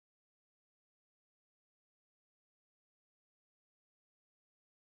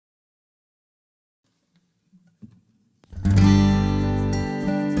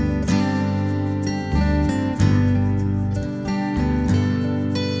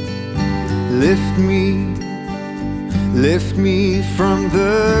lift me from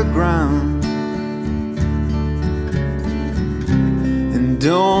the ground, and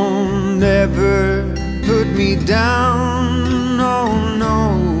don't ever put me down, oh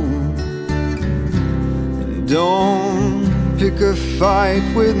no. And don't pick a fight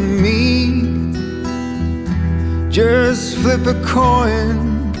with me, just flip a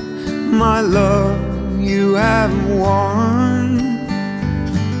coin, my love, you have won.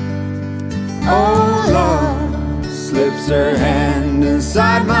 Oh, love slips her hand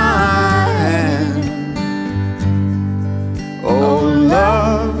inside my hand. Oh,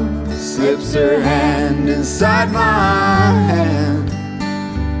 love slips her hand inside my hand.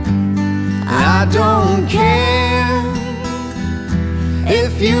 I don't care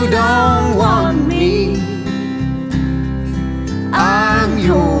if you don't want me. I'm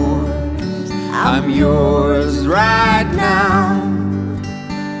yours right now.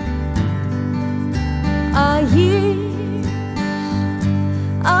 A year's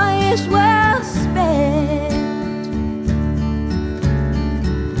well spent.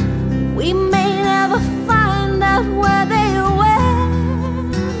 We may never find out where they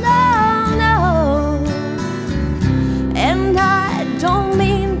went, no, no. And I don't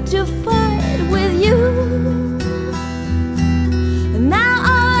mean to fight with you. Now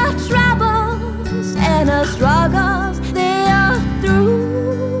our troubles and our struggles, they are through.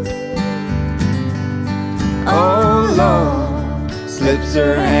 Oh, love slips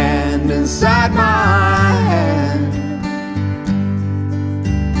her hand inside my hand.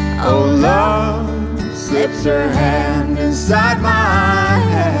 Oh, love slips her hand inside my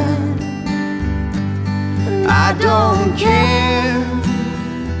hand. I don't care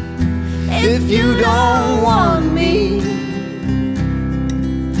if you don't want me.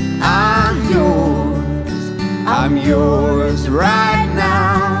 I'm yours right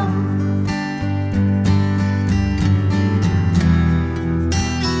now.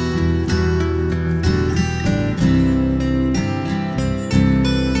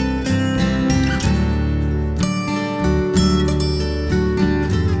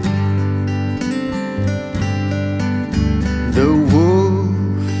 The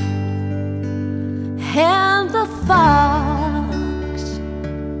wolf and the fox,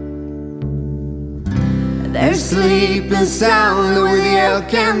 they're sleeping sound with the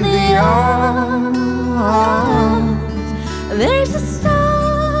elk and the ox. There's a starry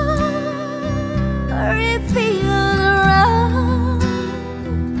field around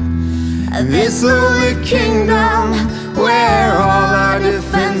this lonely kingdom where all our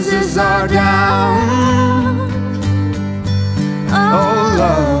defenses are down. Oh,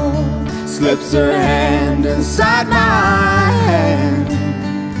 love slips her hand inside my hand.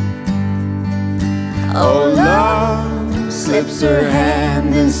 Oh, love slips her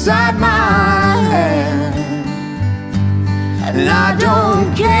hand inside my hand. And I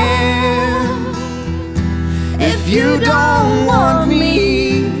don't care if you don't want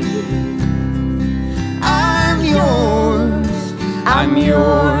me. I'm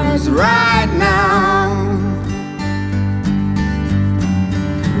yours right now.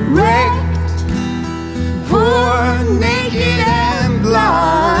 Wrecked, poor, naked and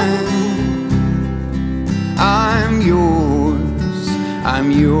blind, I'm yours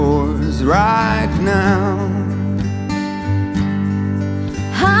right now.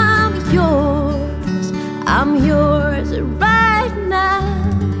 I'm yours right now.